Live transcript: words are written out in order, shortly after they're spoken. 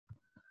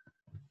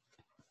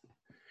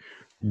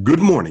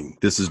Good morning.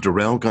 This is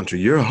Darrell Gunter,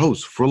 your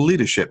host for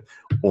Leadership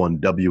on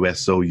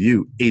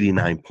WSOU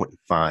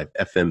 89.5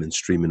 FM and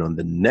streaming on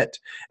the net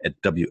at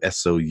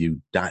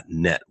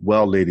WSOU.net.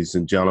 Well, ladies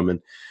and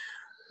gentlemen,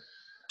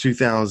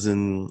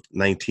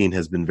 2019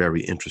 has been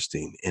very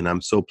interesting, and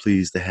I'm so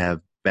pleased to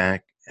have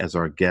back as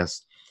our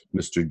guest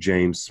Mr.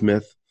 James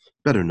Smith,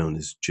 better known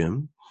as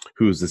Jim,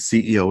 who is the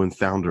CEO and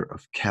founder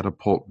of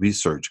Catapult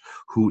Research,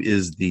 who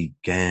is the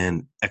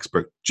Gann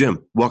expert.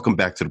 Jim, welcome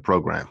back to the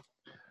program.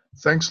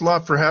 Thanks a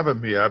lot for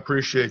having me. I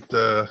appreciate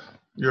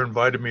you're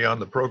inviting me on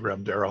the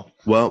program, Darrell.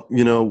 Well,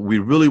 we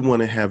really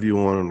want to have you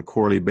on a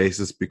quarterly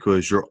basis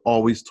because you're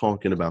always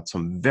talking about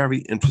some very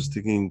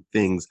interesting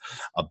things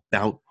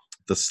about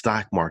the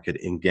stock market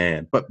in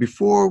Gann. But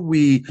before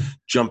we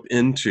jump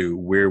into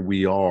where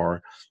we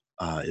are,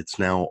 it's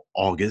now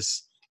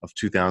August of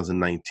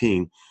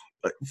 2019.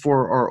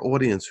 For our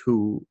audience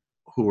who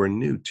are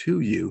new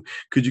to you,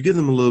 could you give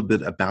them a little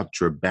bit about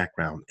your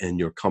background and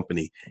your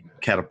company,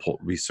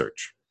 Catapult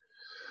Research?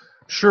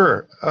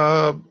 Sure.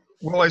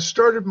 Well, I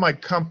started my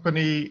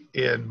company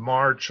in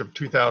March of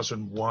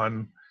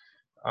 2001.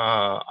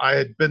 I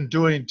had been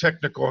doing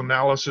technical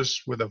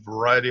analysis with a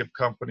variety of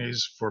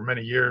companies for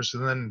many years.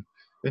 And then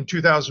in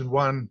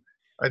 2001,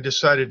 I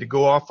decided to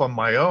go off on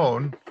my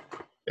own.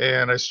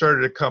 And I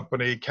started a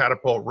company,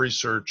 Catapult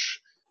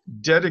Research,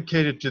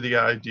 dedicated to the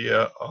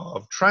idea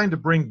of trying to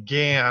bring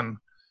Gann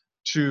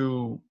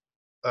to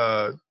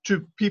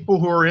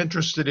people who are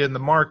interested in the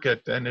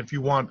market. And if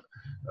you want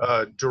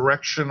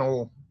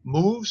directional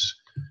moves,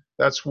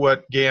 that's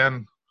what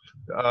Gann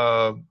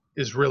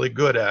is really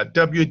good at.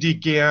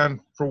 WD Gann,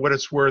 for what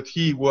it's worth,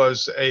 he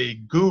was a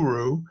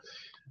guru.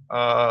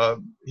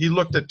 He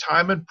looked at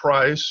time and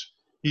price.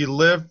 He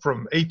lived from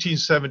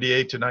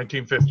 1878 to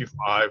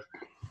 1955.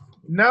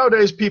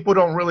 Nowadays, people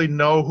don't really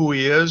know who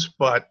he is,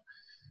 but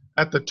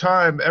at the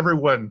time,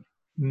 everyone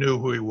knew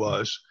who he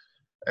was.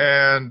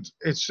 And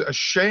it's a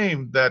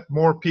shame that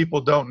more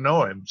people don't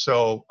know him.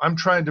 So I'm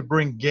trying to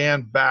bring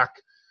Gann back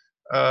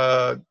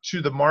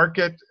to the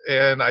market,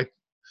 and I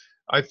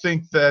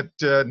think that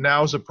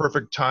now is a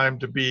perfect time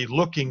to be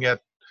looking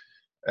at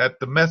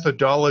the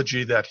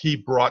methodology that he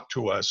brought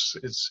to us.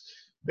 It's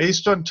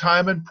based on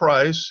time and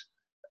price,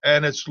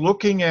 and it's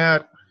looking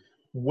at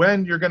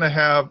when you're going to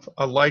have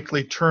a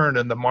likely turn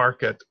in the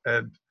market.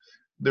 And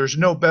there's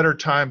no better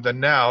time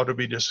than now to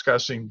be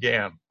discussing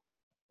Gann.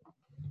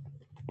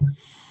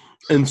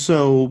 And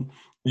so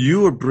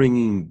you are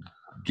bringing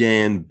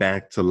Gann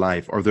back to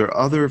life. Are there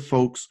other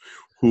folks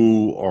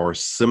who are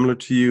similar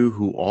to you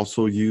who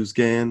also use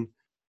Gann?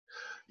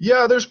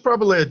 Yeah, there's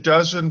probably a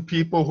dozen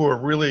people who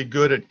are really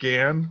good at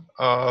Gann.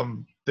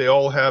 They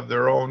all have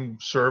their own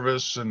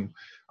service, and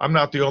I'm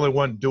not the only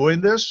one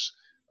doing this.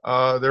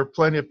 There are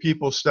plenty of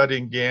people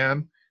studying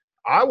Gann.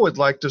 I would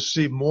like to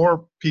see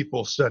more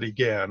people study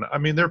Gann. I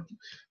mean, there are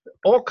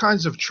all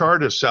kinds of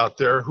chartists out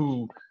there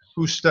who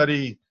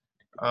study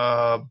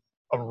a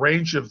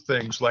range of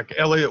things like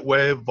Elliott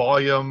wave,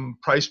 volume,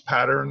 price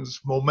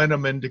patterns,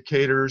 momentum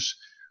indicators.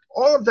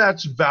 All of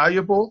that's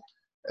valuable.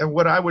 And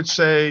what I would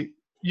say,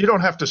 you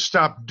don't have to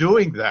stop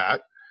doing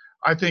that.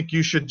 I think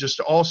you should just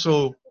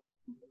also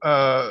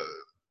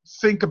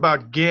think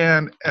about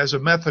Gann as a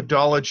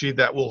methodology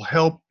that will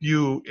help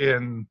you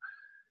in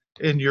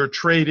your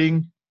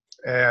trading,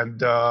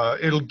 and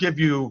it'll give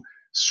you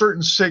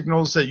certain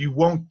signals that you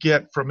won't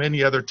get from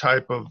any other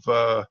type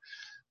of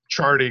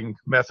charting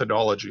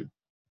methodology.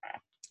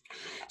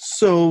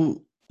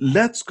 So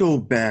let's go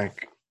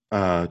back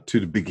to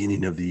the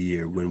beginning of the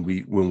year when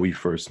we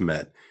first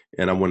met.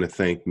 And I want to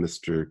thank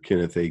Mr.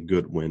 Kenneth A.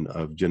 Goodwin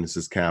of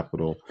Genesis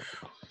Capital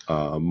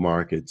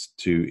Markets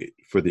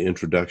for the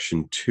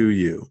introduction to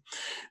you.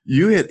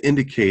 You had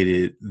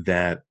indicated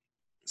that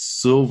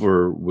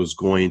silver was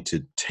going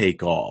to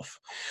take off.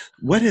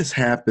 What has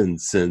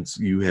happened since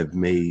you have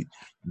made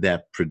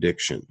that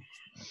prediction?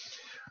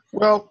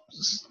 Well,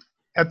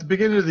 at the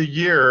beginning of the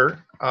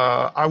year,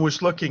 I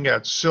was looking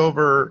at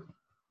silver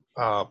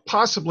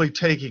possibly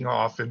taking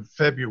off in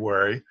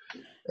February.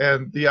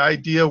 And the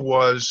idea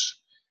was,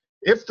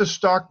 if the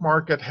stock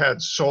market had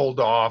sold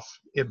off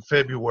in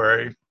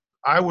February,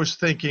 I was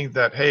thinking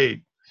that,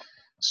 hey,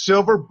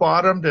 silver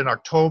bottomed in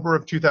October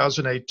of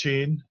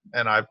 2018,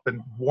 and I've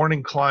been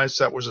warning clients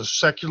that was a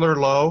secular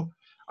low.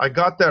 I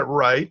got that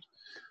right.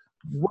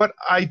 What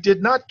I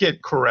did not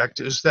get correct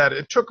is that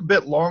it took a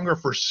bit longer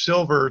for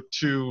silver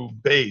to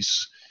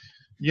base.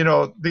 You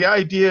know, the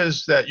idea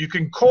is that you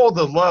can call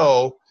the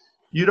low.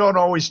 You don't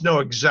always know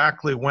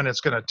exactly when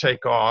it's going to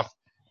take off.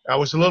 I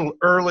was a little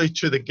early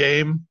to the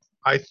game.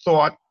 I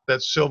thought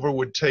that silver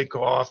would take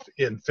off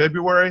in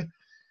February,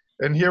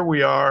 and here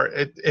we are.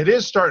 It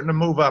is starting to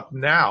move up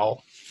now,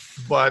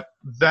 but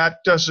that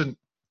doesn't,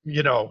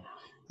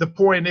 the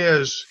point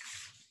is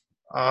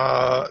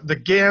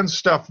the Gann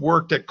stuff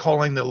worked at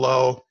calling the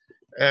low,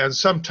 and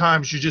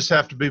sometimes you just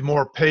have to be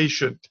more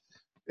patient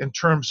in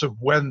terms of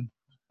when,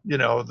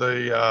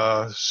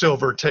 the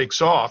silver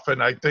takes off.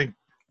 And I think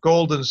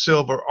gold and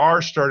silver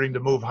are starting to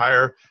move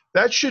higher.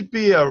 That should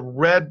be a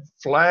red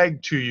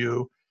flag to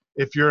you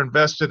if you're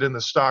invested in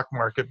the stock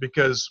market,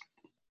 because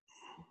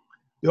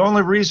the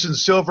only reason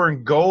silver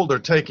and gold are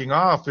taking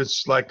off,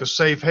 it's like a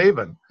safe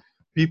haven.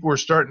 People are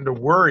starting to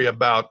worry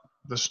about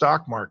the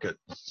stock market.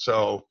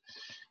 So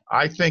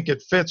I think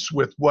it fits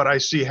with what I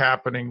see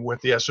happening with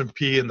the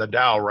S&P and the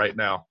Dow right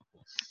now.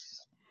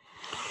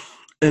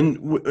 And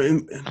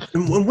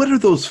what are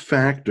those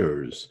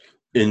factors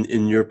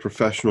in your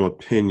professional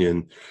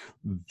opinion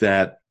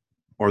that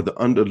are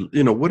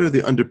what are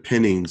the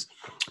underpinnings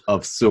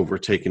of silver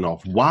taking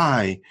off?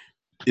 Why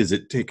is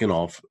it taking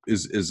off?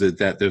 Is it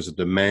that there's a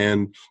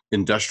demand,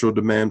 industrial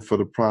demand for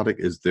the product?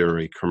 Is there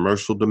a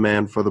commercial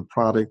demand for the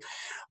product?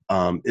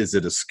 Is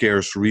it a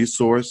scarce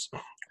resource?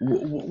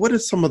 What are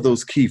some of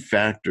those key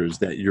factors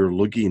that you're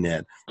looking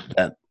at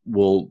that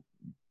will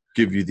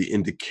give you the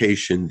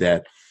indication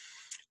that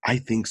I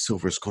think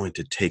silver is going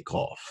to take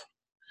off?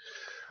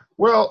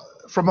 Well,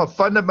 from a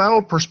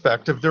fundamental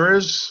perspective, there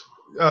is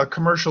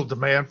commercial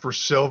demand for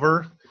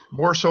silver,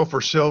 more so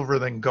for silver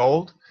than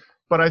gold.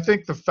 But I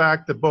think the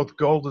fact that both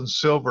gold and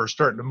silver are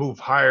starting to move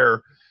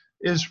higher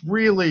is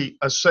really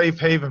a safe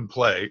haven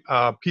play.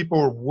 People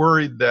are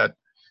worried that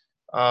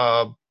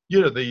all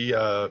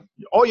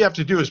you have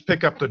to do is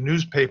pick up the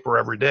newspaper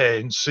every day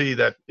and see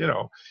that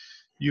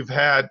you've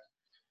had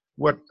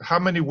how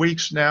many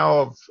weeks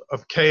now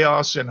of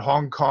chaos in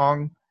Hong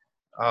Kong.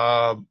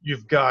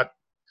 You've got,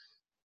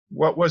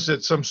 what was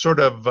it, some sort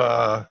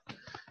of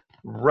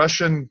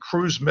Russian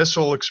cruise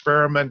missile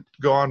experiment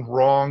gone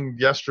wrong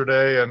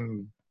yesterday,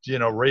 and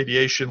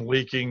radiation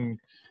leaking.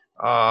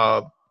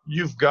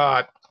 You've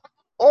got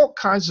all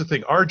kinds of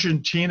things.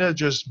 Argentina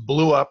just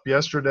blew up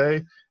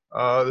yesterday.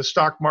 The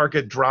stock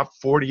market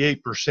dropped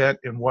 48%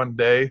 in one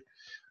day.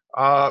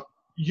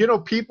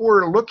 People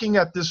are looking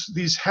at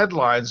these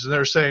headlines and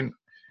they're saying,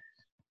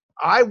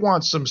 I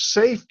want some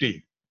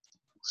safety.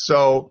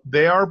 So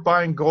they are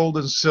buying gold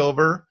and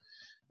silver.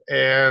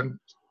 And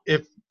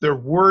if they're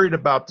worried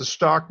about the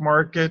stock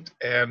market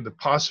and the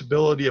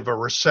possibility of a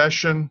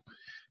recession,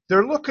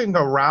 they're looking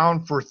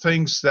around for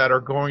things that are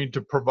going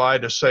to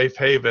provide a safe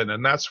haven.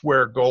 And that's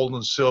where gold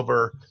and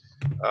silver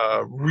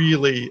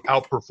really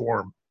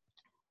outperform.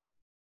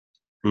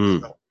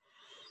 Mm. So.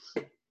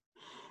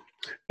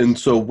 And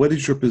so what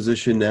is your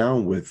position now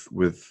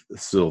with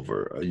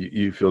silver?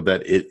 You feel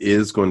that it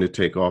is going to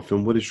take off,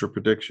 and what is your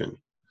prediction?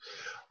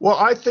 Well,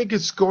 I think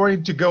it's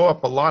going to go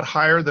up a lot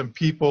higher than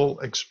people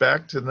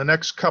expect. In the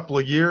next couple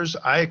of years,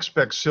 I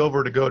expect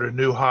silver to go to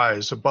new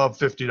highs above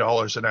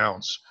 $50 an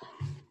ounce.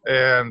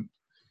 And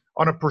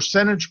on a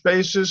percentage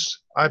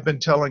basis, I've been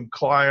telling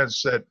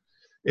clients that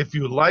if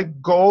you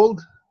like gold,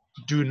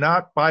 do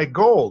not buy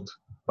gold,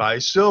 buy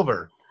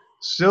silver.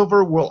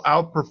 Silver will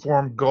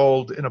outperform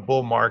gold in a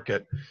bull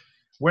market.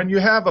 When you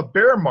have a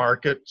bear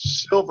market,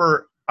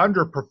 silver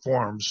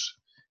underperforms.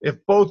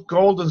 If both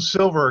gold and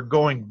silver are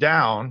going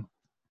down,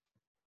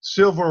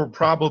 silver will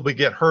probably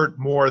get hurt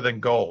more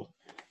than gold.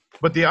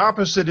 But the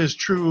opposite is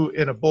true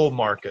in a bull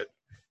market.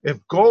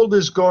 If gold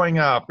is going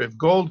up, if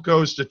gold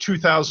goes to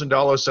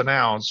 $2,000 an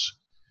ounce,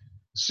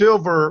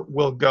 silver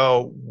will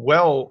go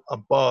well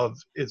above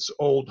its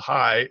old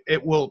high.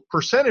 It will,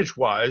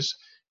 percentage-wise,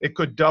 it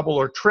could double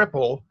or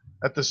triple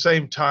at the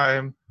same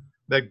time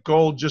that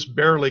gold just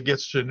barely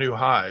gets to new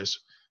highs.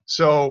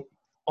 So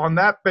on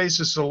that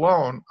basis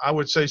alone, I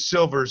would say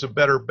silver is a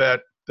better bet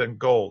than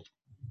gold.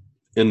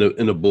 In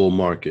a bull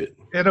market.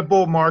 In a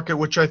bull market,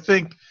 which I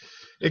think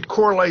it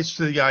correlates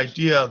to the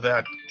idea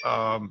that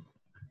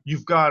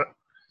you've got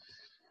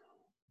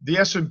the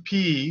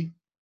S&P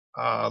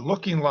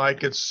looking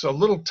like it's a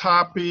little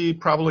toppy,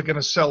 probably going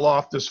to sell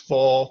off this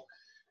fall.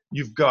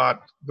 You've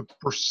got the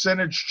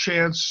percentage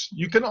chance.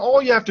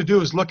 All you have to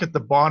do is look at the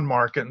bond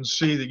market and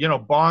see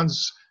that,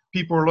 bonds,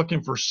 people are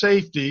looking for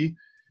safety.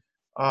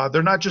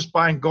 They're not just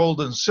buying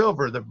gold and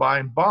silver, they're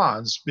buying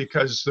bonds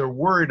because they're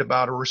worried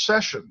about a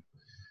recession.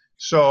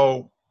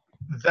 So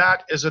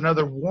that is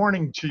another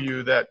warning to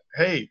you that,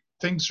 hey,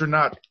 things are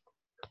not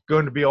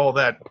going to be all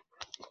that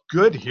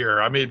good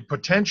here. I mean,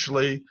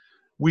 potentially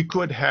we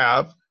could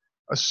have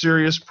a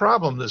serious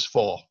problem this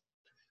fall.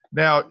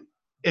 Now,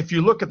 if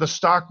you look at the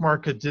stock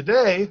market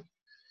today,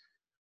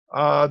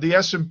 the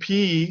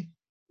S&P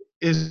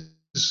is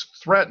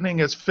threatening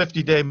its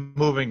 50-day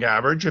moving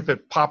average. If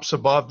it pops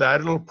above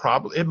that,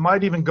 it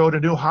might even go to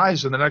new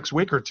highs in the next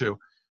week or two.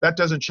 That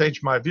doesn't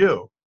change my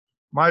view.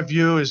 My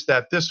view is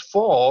that this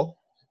fall,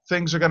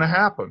 things are going to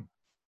happen.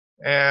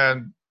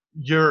 And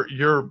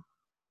you're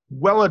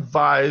well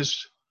advised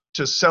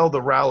to sell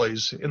the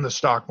rallies in the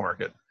stock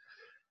market.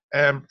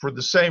 And for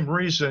the same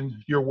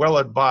reason, you're well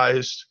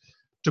advised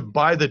to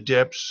buy the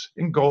dips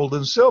in gold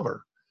and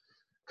silver,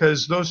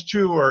 because those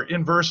two are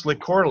inversely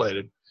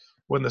correlated.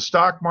 When the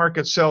stock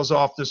market sells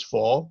off this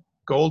fall,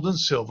 gold and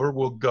silver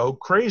will go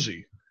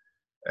crazy.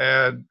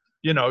 And,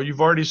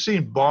 you've already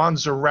seen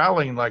bonds are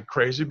rallying like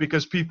crazy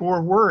because people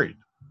are worried.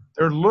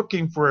 They're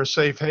looking for a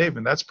safe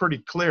haven. That's pretty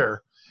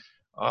clear.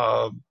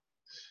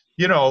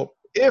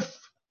 If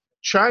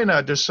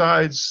China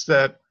decides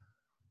that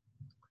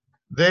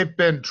they've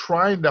been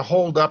trying to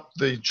hold up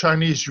the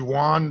Chinese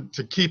yuan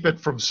to keep it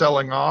from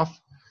selling off.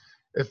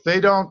 If they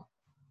don't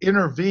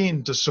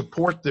intervene to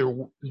support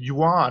the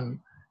yuan,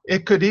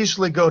 it could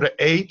easily go to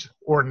 8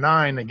 or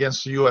 9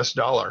 against the US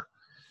dollar.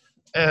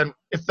 And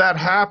if that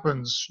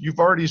happens, you've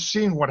already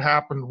seen what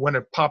happened when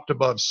it popped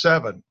above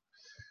 7.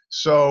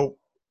 So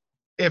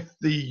if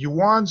the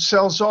yuan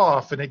sells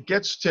off and it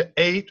gets to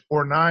 8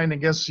 or 9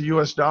 against the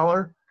US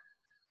dollar,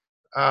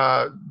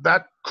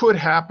 that could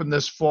happen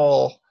this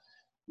fall.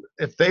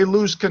 If they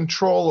lose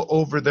control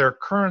over their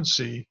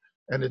currency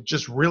and it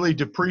just really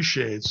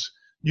depreciates,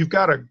 you've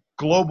got a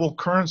global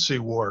currency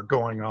war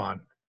going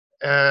on.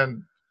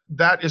 And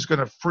that is going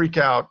to freak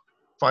out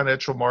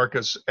financial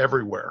markets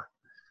everywhere.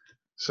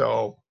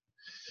 So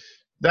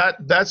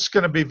that's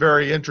going to be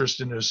very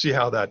interesting to see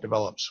how that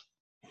develops.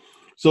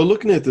 So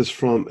looking at this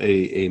from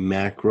a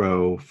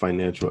macro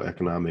financial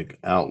economic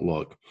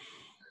outlook,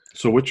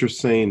 so what you're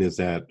saying is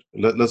that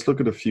let's look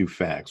at a few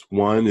facts.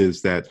 One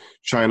is that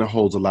China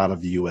holds a lot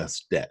of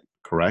U.S. debt,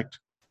 correct?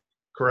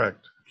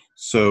 Correct.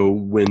 So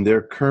when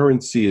their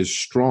currency is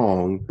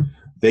strong,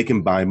 they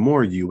can buy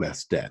more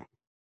U.S. debt.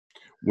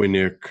 When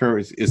their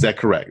currency, is that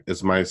correct?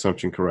 Is my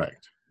assumption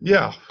correct?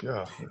 Yeah,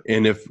 yeah.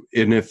 And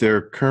if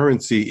their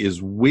currency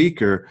is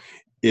weaker,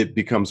 it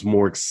becomes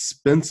more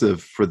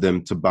expensive for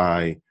them to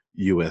buy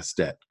U.S.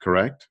 debt,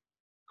 correct?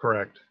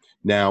 Correct.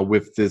 Now,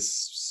 with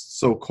this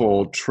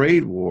so-called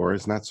trade war,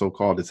 it's not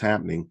so-called, it's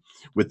happening,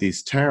 with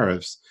these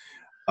tariffs,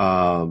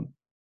 it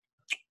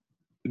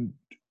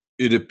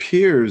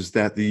appears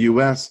that the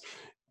U.S.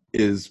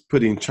 is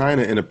putting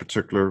China in a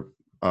particular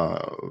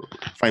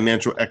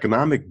financial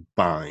economic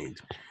bind.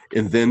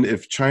 And then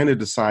if China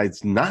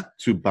decides not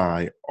to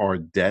buy our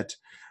debt,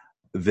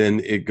 then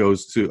it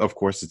goes to, of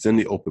course, it's in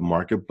the open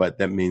market, but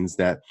that means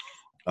that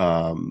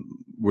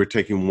we're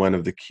taking one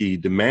of the key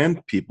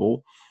demand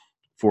people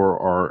for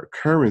our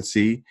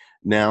currency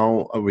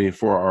now,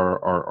 for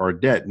our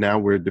debt. Now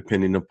we're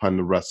depending upon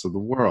the rest of the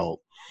world.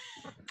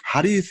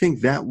 How do you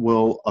think that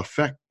will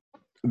affect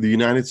the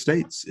United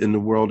States in the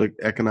world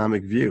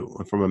economic view,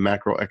 from a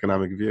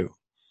macroeconomic view?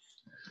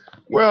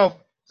 Well,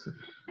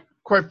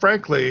 quite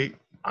frankly,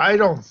 I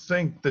don't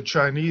think the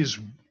Chinese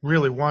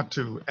really want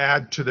to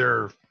add to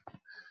their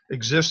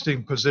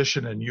existing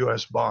position in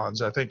U.S.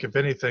 bonds. I think, if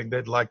anything,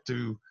 they'd like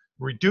to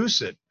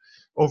reduce it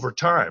over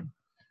time.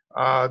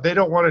 They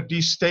don't want to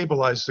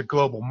destabilize the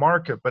global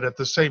market, but at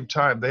the same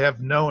time, they have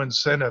no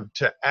incentive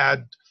to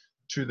add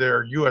to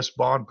their U.S.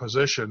 bond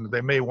position. They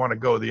may want to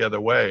go the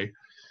other way.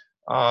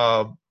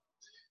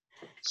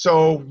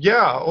 So,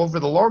 yeah, over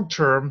the long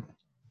term,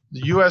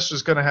 the U.S.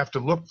 is going to have to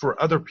look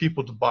for other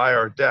people to buy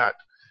our debt.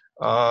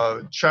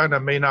 China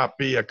may not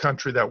be a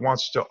country that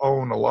wants to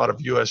own a lot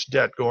of U.S.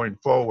 debt going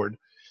forward.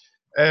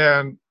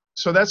 And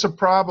so that's a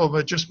problem.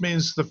 It just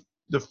means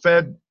the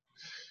Fed,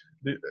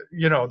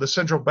 the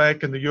central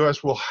bank in the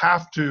U.S. will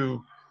have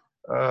to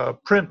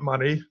print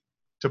money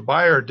to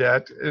buy our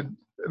debt.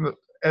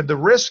 And the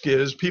risk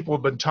is, people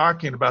have been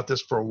talking about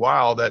this for a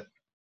while, that,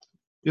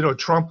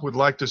 Trump would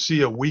like to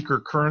see a weaker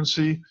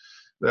currency.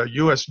 The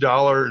U.S.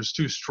 dollar is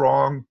too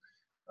strong.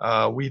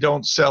 We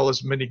don't sell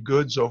as many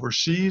goods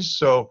overseas.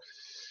 So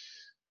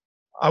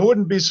I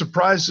wouldn't be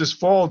surprised this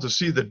fall to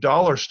see the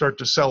dollar start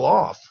to sell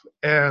off.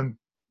 And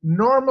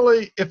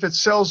normally, if it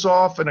sells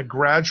off in a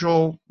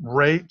gradual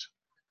rate,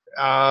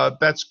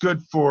 that's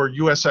good for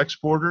U.S.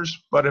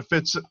 exporters. But if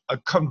it's a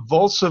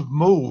convulsive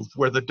move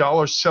where the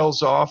dollar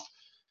sells off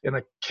in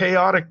a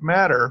chaotic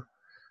manner,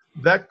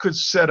 that could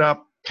set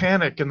up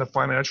panic in the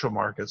financial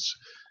markets.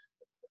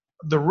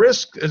 The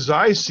risk, as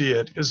I see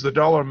it, is the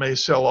dollar may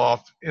sell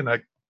off in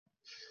a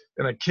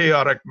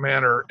chaotic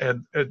manner,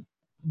 and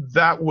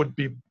that would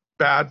be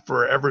bad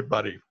for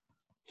everybody.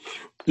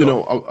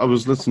 I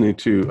was listening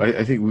to,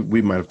 I think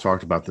we might have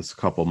talked about this a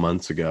couple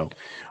months ago.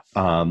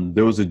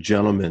 There was a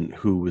gentleman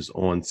who was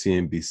on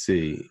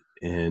CNBC,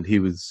 and he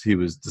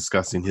was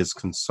discussing his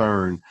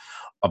concern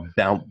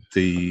about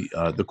the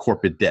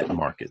corporate debt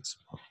markets.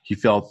 He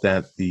felt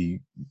that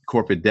the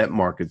corporate debt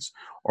markets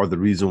are the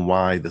reason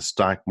why the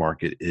stock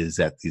market is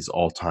at these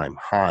all-time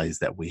highs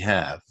that we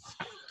have.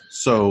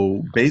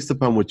 So based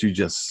upon what you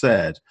just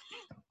said,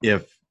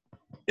 if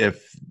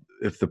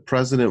the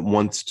president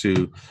wants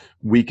to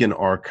weaken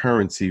our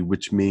currency,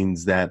 which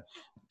means that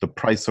the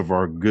price of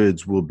our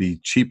goods will be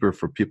cheaper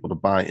for people to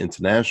buy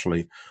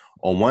internationally,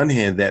 on one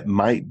hand, that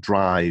might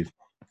drive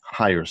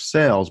higher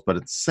sales, but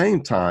at the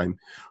same time,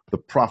 the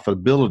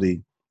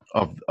profitability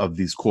of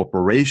these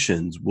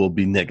corporations will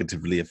be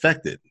negatively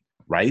affected,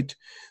 right?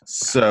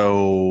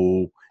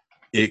 So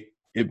it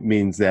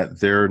means that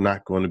they're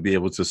not going to be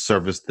able to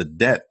service the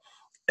debt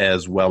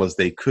as well as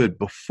they could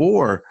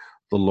before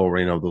the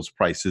lowering of those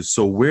prices.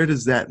 So where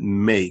does that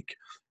make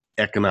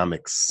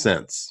economic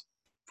sense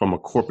from a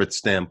corporate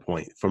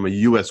standpoint, from a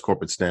U.S.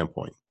 corporate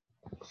standpoint?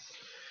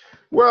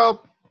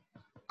 Well,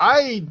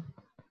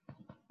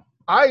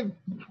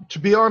 to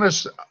be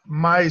honest,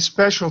 my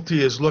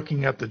specialty is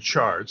looking at the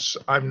charts.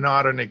 I'm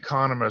not an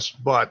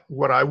economist, but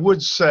what I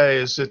would say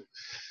is that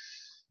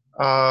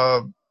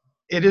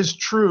it is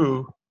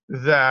true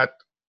that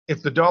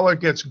if the dollar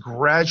gets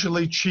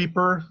gradually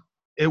cheaper,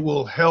 it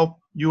will help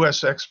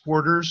U.S.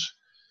 exporters.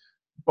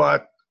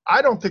 But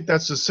I don't think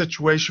that's the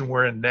situation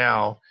we're in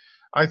now.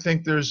 I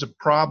think there's a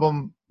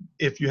problem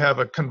if you have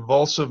a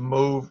convulsive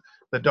move,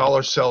 the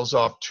dollar sells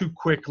off too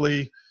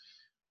quickly.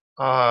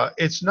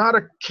 It's not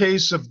a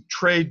case of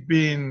trade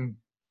being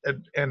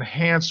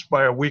enhanced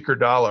by a weaker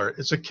dollar.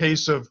 It's a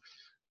case of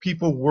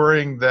people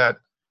worrying that,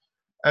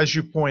 as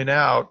you point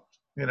out,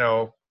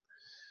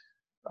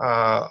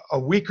 a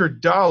weaker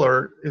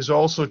dollar is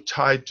also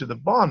tied to the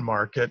bond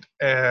market.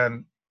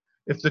 And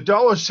if the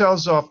dollar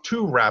sells off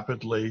too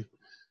rapidly,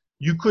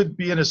 you could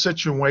be in a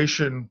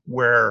situation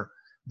where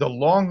the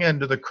long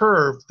end of the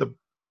curve, the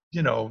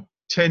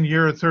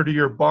 10-year,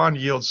 30-year bond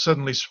yields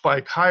suddenly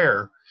spike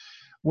higher.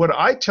 What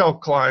I tell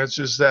clients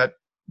is that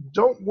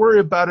don't worry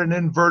about an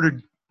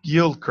inverted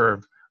yield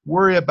curve.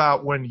 Worry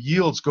about when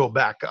yields go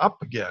back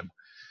up again.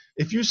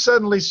 If you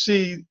suddenly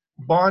see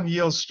bond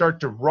yields start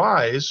to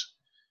rise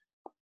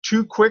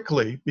too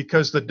quickly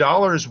because the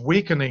dollar is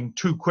weakening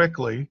too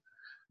quickly,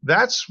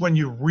 that's when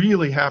you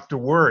really have to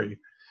worry.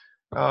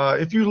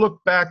 If you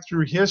look back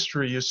through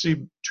history, you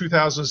see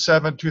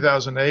 2007,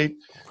 2008,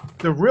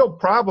 the real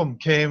problem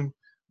came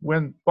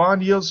when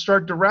bond yields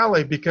start to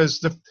rally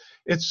because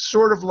it's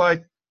sort of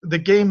like the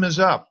game is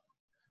up.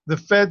 The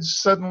Fed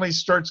suddenly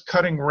starts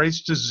cutting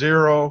rates to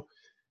zero,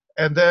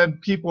 and then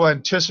people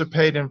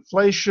anticipate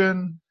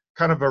inflation,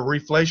 kind of a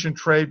reflation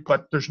trade,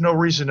 but there's no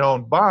reason to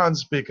own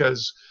bonds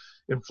because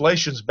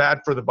inflation's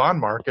bad for the bond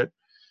market.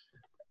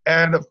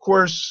 And of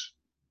course,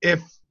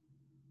 if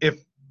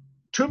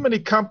too many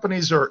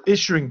companies are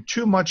issuing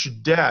too much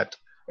debt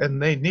and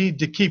they need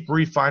to keep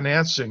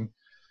refinancing,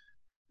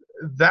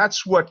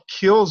 that's what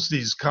kills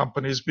these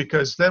companies,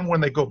 because then when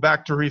they go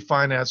back to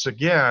refinance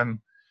again,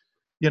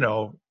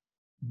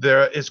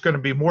 it's going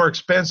to be more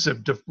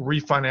expensive to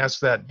refinance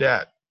that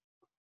debt.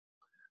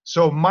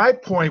 So my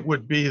point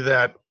would be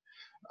that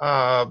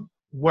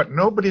what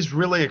nobody's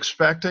really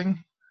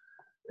expecting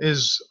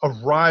is a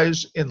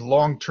rise in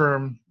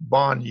long-term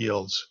bond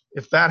yields.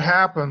 If that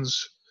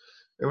happens,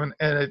 and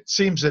it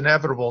seems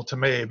inevitable to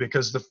me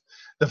because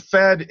the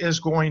Fed is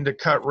going to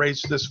cut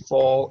rates this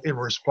fall in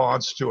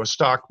response to a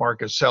stock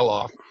market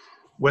sell-off.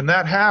 When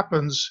that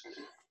happens,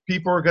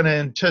 people are going to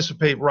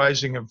anticipate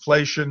rising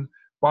inflation,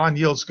 bond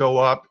yields go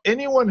up.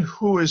 Anyone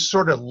who is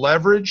sort of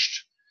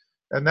leveraged,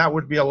 and that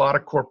would be a lot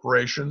of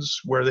corporations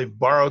where they've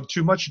borrowed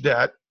too much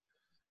debt,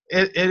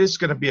 it is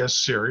going to be a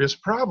serious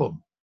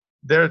problem.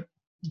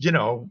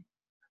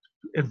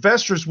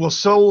 Investors will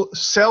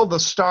sell the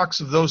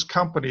stocks of those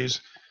companies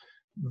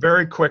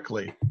very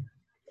quickly,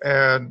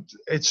 and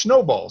it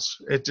snowballs.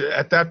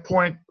 At that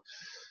point,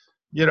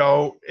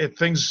 if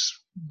things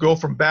go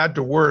from bad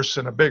to worse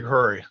in a big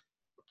hurry.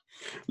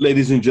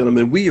 Ladies and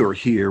gentlemen, we are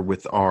here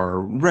with our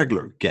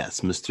regular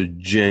guest, Mr.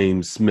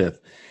 James Smith.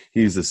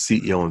 He's the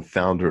CEO and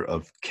founder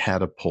of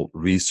Catapult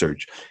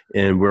Research,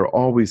 and we're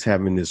always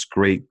having this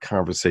great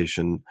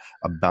conversation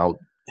about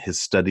his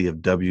study of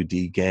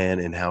WD Gann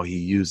and how he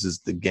uses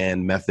the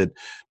Gann method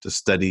to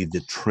study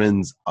the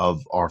trends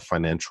of our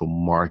financial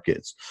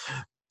markets.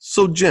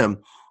 So, Jim,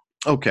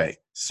 okay,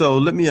 so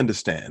let me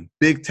understand.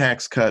 Big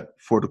tax cut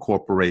for the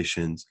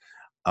corporations.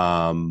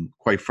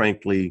 Quite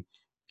frankly,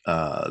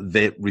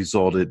 that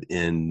resulted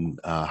in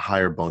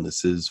higher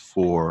bonuses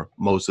for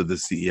most of the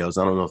CEOs.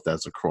 I don't know if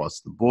that's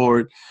across the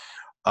board,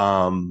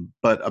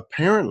 but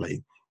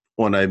apparently,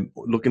 when I'm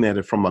looking at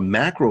it from a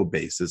macro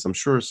basis, I'm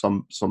sure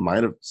some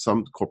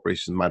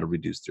corporations might have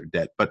reduced their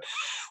debt, but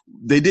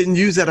they didn't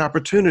use that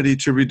opportunity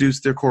to reduce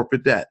their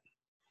corporate debt.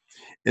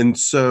 And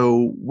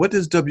so, what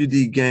does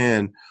WD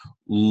Gann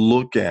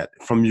look at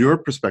from your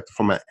perspective,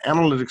 from an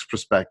analytics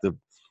perspective,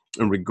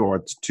 in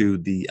regards to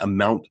the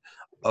amount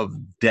of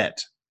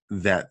debt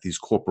that these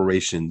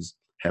corporations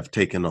have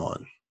taken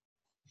on?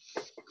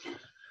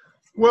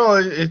 Well,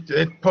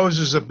 it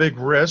poses a big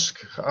risk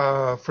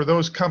for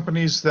those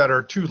companies that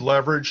are too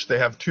leveraged. They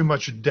have too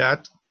much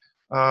debt.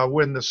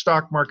 When the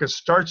stock market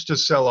starts to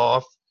sell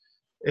off,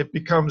 it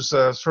becomes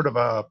a sort of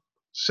a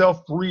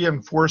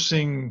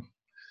self-reinforcing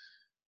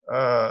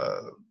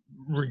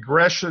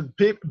regression.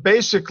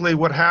 Basically,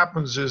 what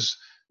happens is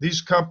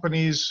these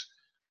companies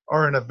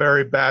are in a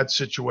very bad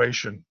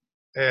situation.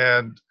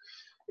 And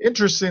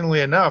interestingly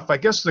enough, I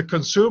guess the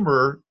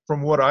consumer,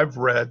 from what I've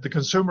read, the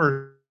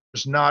consumer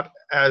is not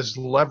as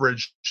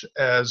leveraged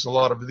as a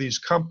lot of these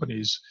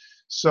companies.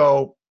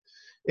 So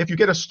if you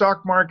get a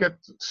stock market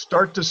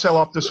start to sell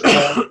off this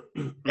fall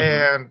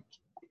and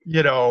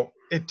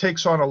it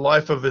takes on a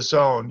life of its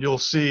own, you'll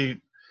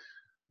see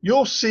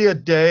a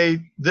day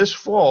this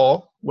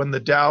fall when the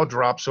Dow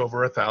drops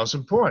over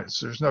 1,000 points.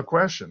 There's no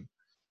question.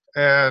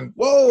 And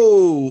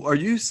whoa, are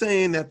you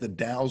saying that the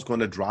Dow's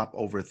going to drop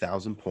over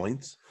 1,000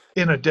 points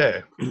in a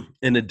day?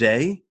 In a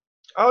day?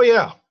 Oh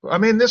yeah. I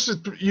mean,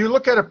 you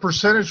look at it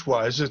percentage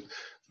wise.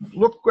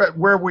 Look at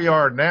where we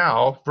are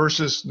now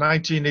versus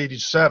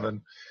 1987.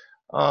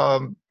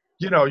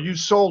 You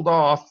sold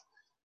off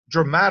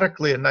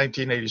dramatically in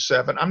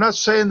 1987. I'm not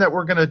saying that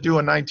we're going to do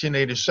a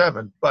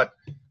 1987, but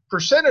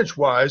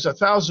percentage-wise,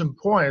 1,000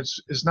 points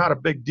is not a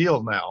big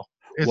deal now.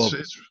 Well,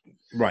 It's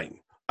right.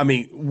 I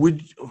mean,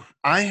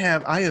 I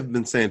have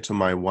been saying to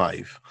my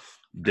wife,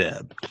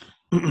 Deb,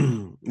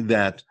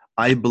 that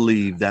I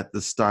believe that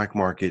the stock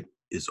market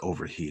is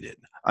overheated.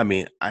 I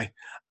mean,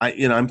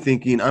 I'm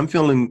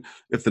feeling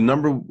if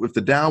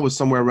the Dow was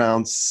somewhere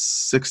around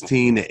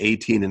 16 to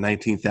 18 to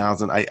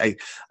 19,000,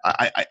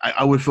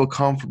 I would feel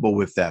comfortable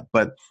with that.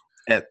 But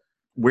at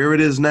where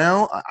it is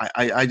now,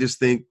 I just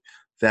think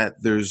that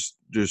there's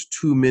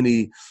too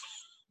many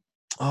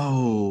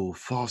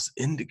false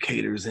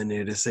indicators in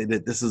there to say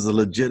that this is a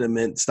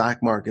legitimate stock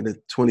market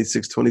at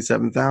 26,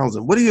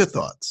 27,000. What are your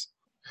thoughts?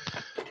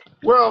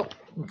 well,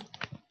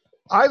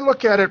 I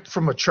look at it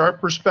from a chart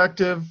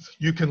perspective.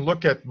 You can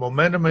look at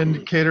momentum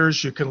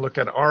indicators. You can look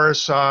at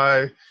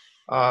RSI.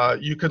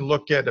 You can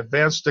look at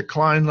advanced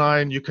decline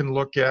line. You can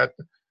look at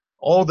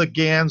all the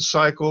Gann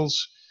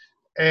cycles,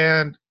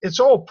 and it's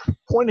all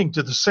pointing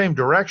to the same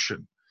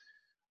direction.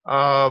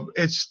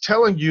 It's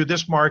telling you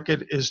this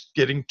market is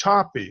getting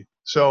toppy.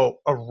 So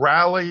a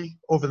rally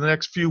over the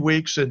next few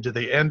weeks into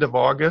the end of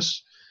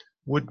August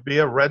would be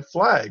a red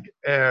flag.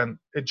 And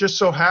it just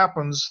so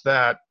happens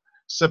that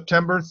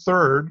September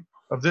 3rd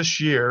of this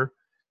year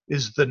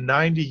is the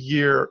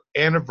 90-year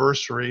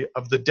anniversary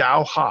of the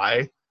Dow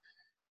high.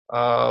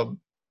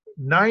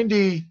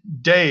 90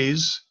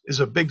 days is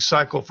a big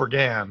cycle for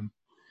Gann.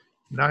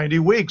 90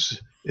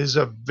 weeks is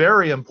a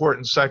very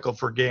important cycle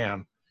for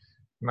Gann.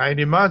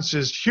 90 months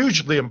is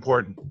hugely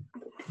important.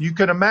 You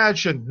can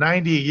imagine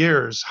 90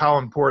 years how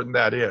important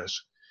that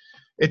is.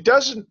 It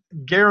doesn't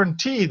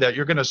guarantee that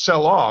you're going to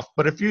sell off,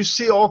 but if you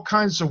see all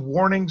kinds of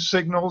warning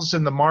signals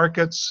in the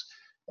markets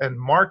and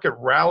market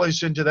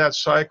rallies into that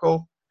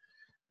cycle,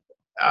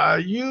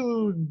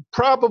 you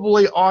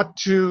probably ought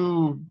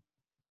to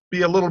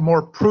be a little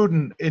more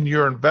prudent in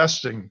your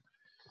investing.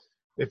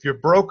 If your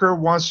broker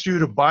wants you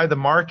to buy the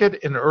market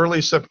in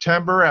early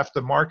September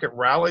after the market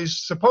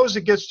rallies, suppose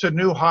it gets to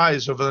new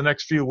highs over the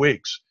next few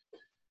weeks.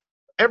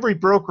 Every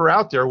broker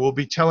out there will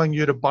be telling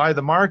you to buy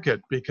the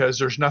market because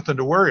there's nothing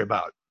to worry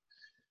about.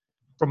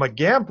 From a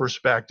Gann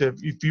perspective,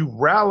 if you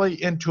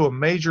rally into a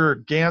major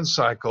Gann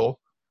cycle,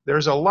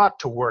 there's a lot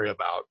to worry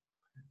about.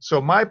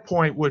 So my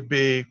point would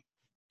be,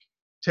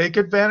 take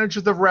advantage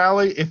of the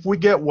rally if we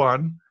get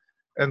one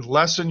and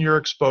lessen your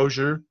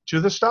exposure to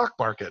the stock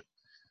market.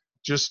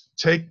 Just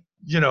take,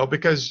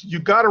 because you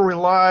got to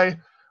rely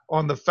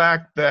on the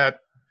fact that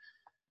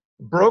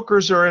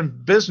brokers are in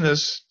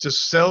business to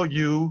sell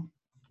you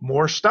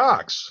more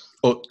stocks.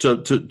 Oh,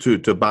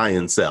 to buy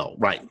and sell,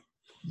 right?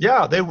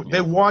 Yeah,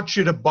 they want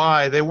you to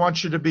buy. They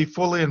want you to be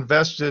fully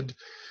invested,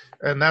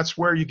 and that's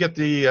where you get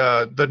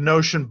the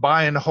notion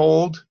buy and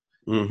hold.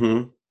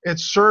 Mm-hmm. It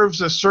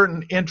serves a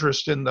certain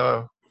interest in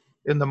the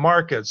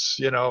markets.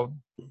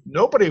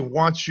 Nobody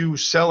wants you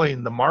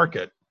selling the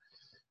market.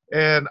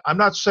 And I'm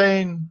not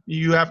saying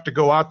you have to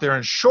go out there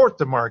and short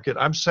the market.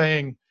 I'm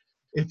saying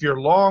if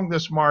you're long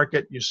this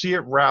market, you see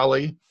it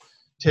rally,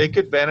 take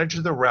advantage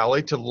of the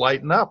rally to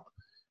lighten up.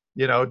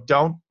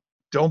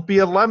 Don't be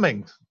a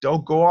lemming.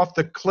 Don't go off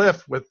the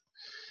cliff with,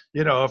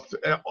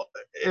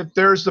 if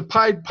there's the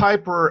Pied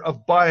Piper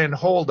of buy and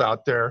hold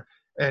out there,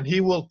 and he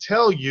will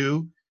tell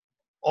you,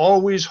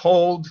 always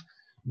hold,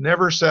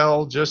 never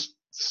sell, just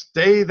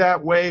stay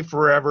that way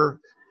forever.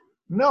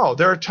 No,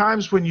 there are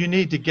times when you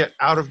need to get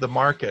out of the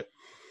market.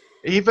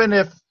 Even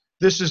if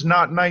this is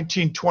not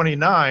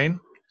 1929,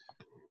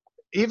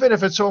 even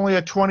if it's only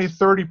a 20,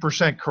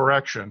 30%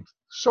 correction,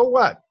 so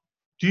what?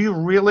 Do you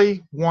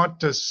really want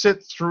to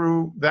sit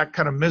through that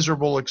kind of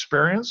miserable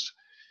experience?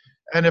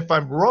 And if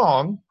I'm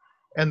wrong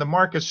and the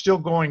market's still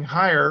going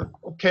higher,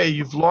 okay,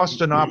 you've lost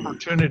an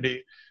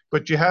opportunity,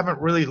 but you haven't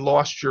really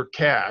lost your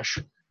cash.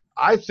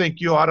 I think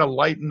you ought to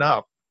lighten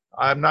up.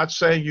 I'm not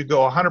saying you go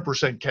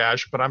 100%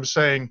 cash, but I'm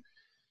saying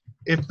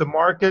if the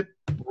market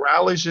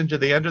rallies into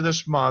the end of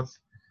this month,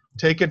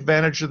 take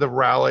advantage of the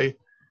rally,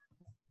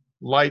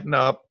 lighten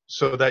up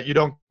so that you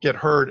don't get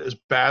hurt as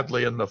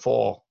badly in the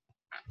fall.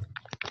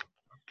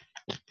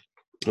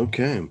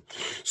 Okay.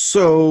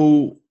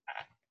 So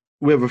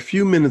we have a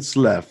few minutes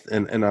left,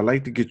 and I'd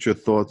like to get your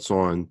thoughts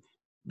on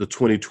the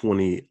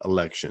 2020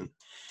 election.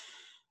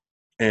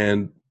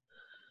 And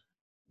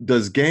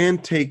does Gann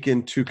take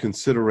into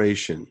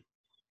consideration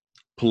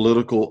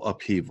political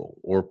upheaval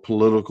or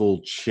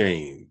political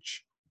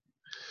change?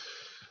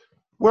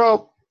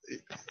 Well,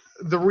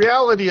 the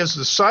reality is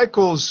the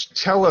cycles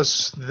tell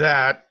us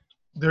that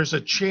there's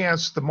a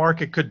chance the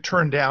market could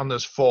turn down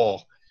this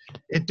fall.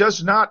 It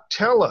does not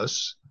tell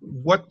us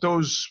what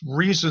those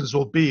reasons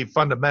will be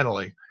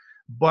fundamentally,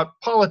 but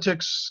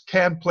politics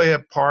can play a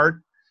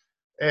part.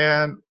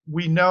 And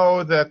we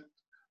know that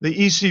the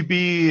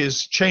ECB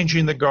is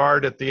changing the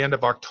guard at the end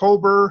of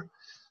October.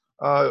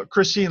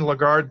 Christine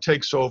Lagarde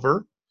takes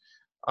over.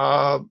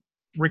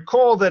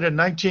 Recall that in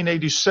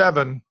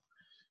 1987,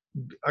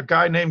 a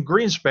guy named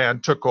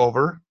Greenspan took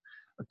over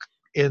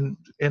in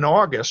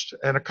August,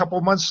 and a couple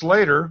months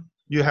later,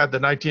 you had the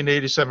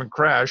 1987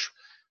 crash.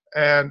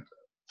 And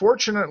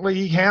fortunately,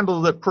 he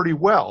handled it pretty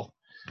well.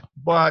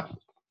 But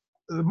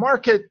the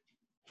market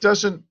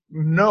doesn't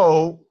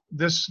know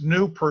this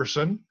new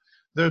person.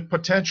 The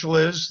potential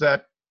is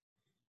that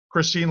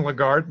Christine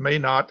Lagarde may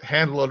not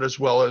handle it as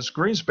well as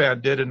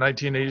Greenspan did in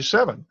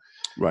 1987.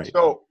 Right.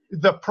 So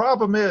the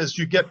problem is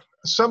you get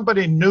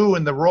somebody new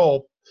in the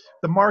role,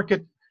 the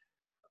market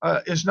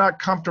is not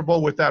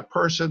comfortable with that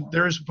person.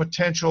 There is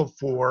potential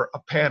for a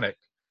panic.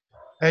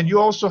 And you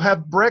also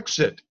have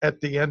Brexit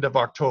at the end of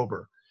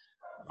October.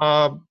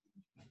 A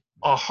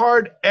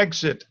hard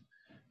exit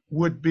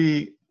would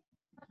be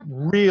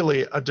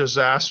really a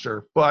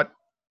disaster. But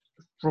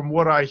from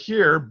what I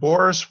hear,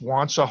 Boris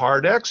wants a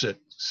hard exit.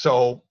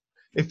 So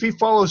if he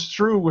follows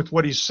through with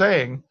what he's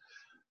saying,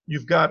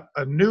 you've got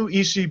a new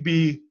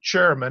ECB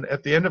chairman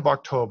at the end of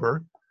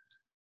October.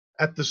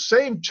 At the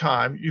same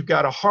time, you've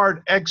got a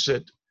hard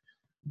exit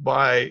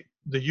by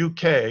the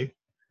UK.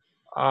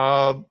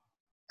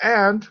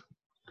 And,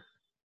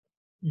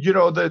 you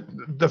know,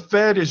 the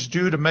Fed is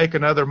due to make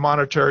another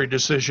monetary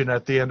decision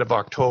at the end of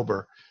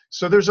October.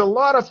 So there's a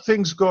lot of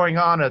things going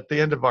on at the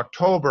end of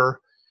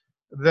October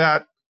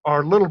that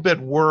are a little bit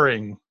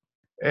worrying.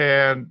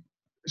 And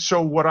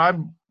so what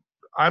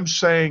I'm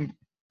saying,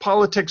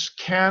 politics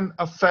can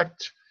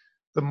affect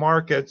the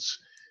markets,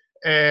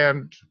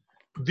 and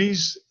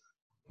these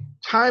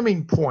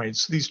timing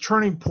points, these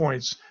turning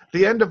points,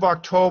 the end of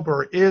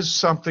October is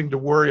something to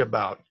worry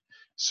about.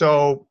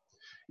 So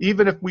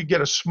even if we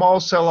get a small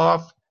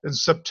sell-off in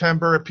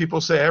September, if people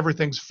say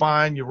everything's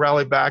fine, you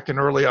rally back in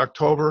early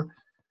October,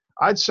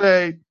 I'd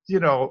say, you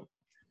know,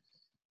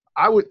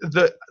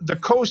 the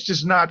coast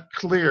is not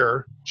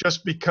clear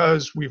just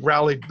because we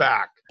rallied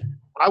back.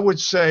 I would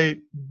say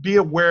be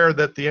aware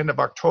that the end of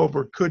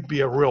October could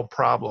be a real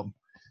problem.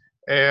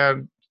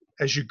 And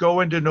as you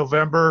go into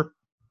November,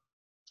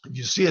 if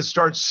you see it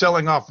start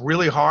selling off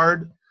really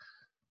hard,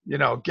 you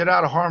know, get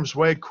out of harm's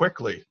way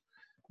quickly,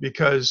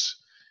 because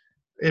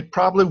it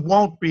probably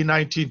won't be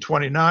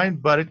 1929,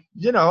 but it,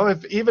 you know,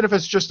 even if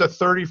it's just a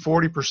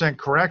 30-40%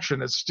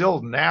 correction, it's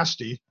still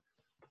nasty.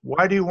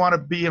 Why do you want to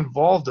be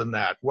involved in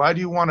that? Why do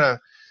you want to,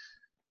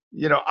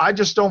 you know, I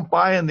just don't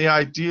buy in the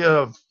idea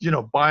of, you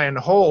know, buy and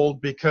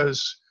hold,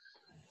 because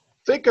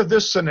think of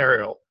this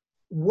scenario.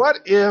 What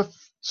if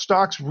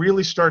stocks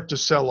really start to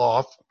sell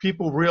off?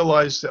 People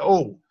realize that,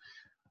 oh,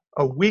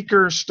 a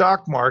weaker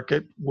stock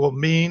market will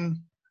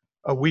mean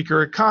a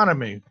weaker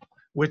economy,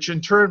 which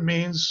in turn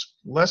means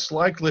less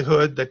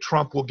likelihood that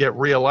Trump will get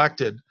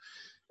reelected.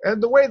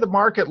 And the way the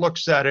market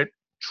looks at it,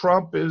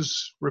 Trump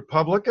is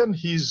Republican.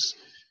 He's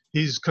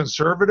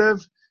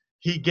conservative.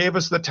 He gave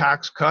us the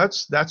tax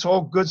cuts. That's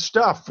all good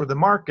stuff for the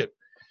market.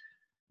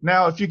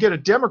 Now, if you get a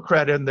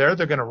Democrat in there,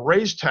 they're going to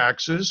raise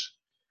taxes.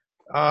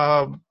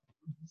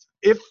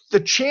 If the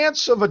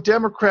chance of a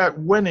Democrat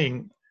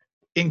winning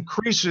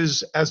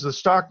increases as the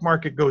stock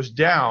market goes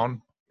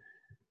down,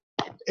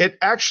 it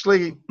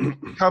actually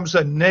becomes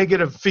a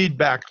negative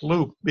feedback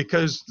loop,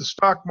 because the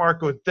stock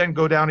market would then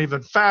go down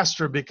even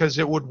faster, because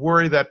it would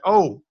worry that,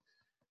 oh,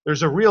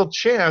 there's a real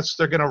chance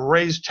they're going to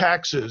raise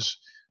taxes.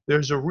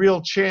 There's a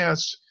real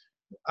chance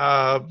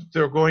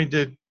they're going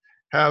to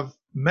have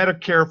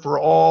Medicare for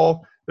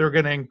all. They're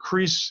going to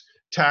increase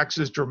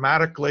taxes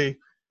dramatically.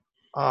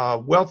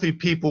 Wealthy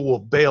people will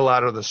bail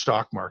out of the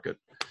stock market.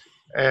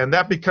 And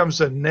that becomes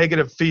a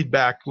negative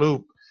feedback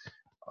loop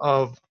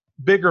of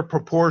bigger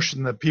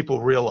proportion than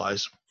people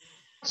realize.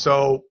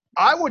 So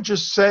I would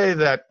just say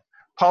that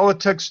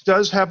politics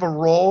does have a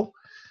role.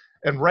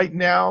 And right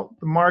now,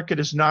 the market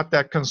is not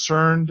that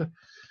concerned.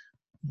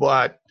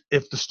 But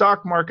if the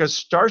stock market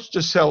starts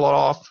to sell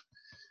off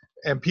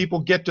and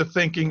people get to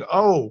thinking,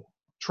 oh,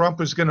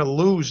 Trump is going to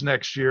lose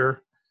next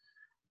year,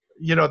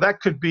 you know, that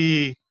could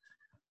be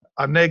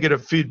a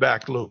negative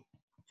feedback loop.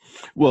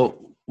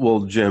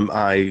 Well, Jim,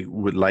 I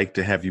would like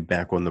to have you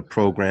back on the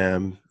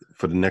program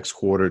for the next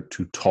quarter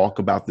to talk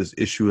about this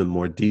issue in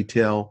more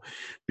detail,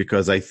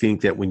 because I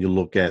think that when you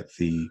look at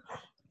the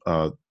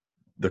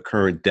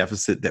current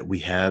deficit that we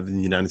have in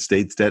the United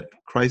States debt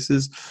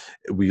crisis,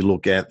 we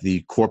look at the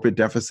corporate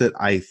deficit,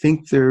 I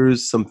think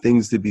there's some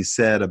things to be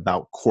said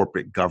about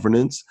corporate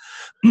governance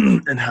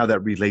and how that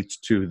relates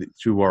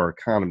to our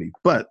economy.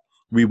 But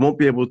we won't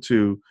be able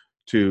to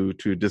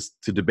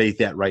debate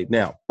that right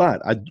now.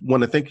 But I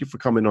want to thank you for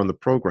coming on the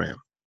program.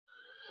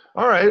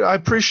 All right. I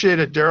appreciate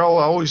it,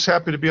 Daryl. Always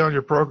happy to be on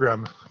your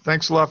program.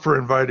 Thanks a lot for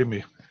inviting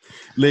me.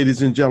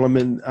 Ladies and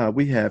gentlemen,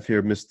 we have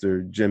here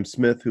Mr. Jim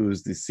Smith, who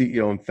is the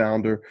CEO and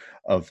founder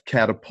of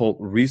Catapult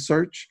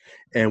Research.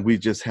 And we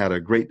just had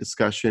a great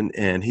discussion,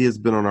 and he has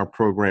been on our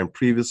program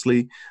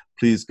previously.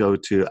 Please go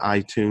to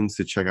iTunes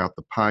to check out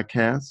the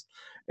podcast.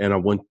 And I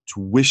want to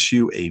wish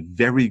you a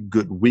very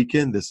good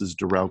weekend. This is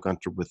Darrell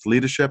Gunter with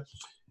Leadership.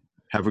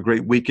 Have a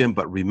great weekend,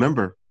 but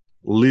remember,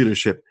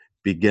 leadership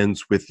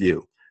begins with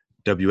you.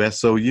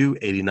 WSOU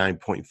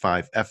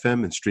 89.5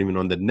 FM and streaming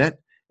on the net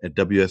at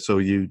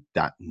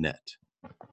WSOU.net.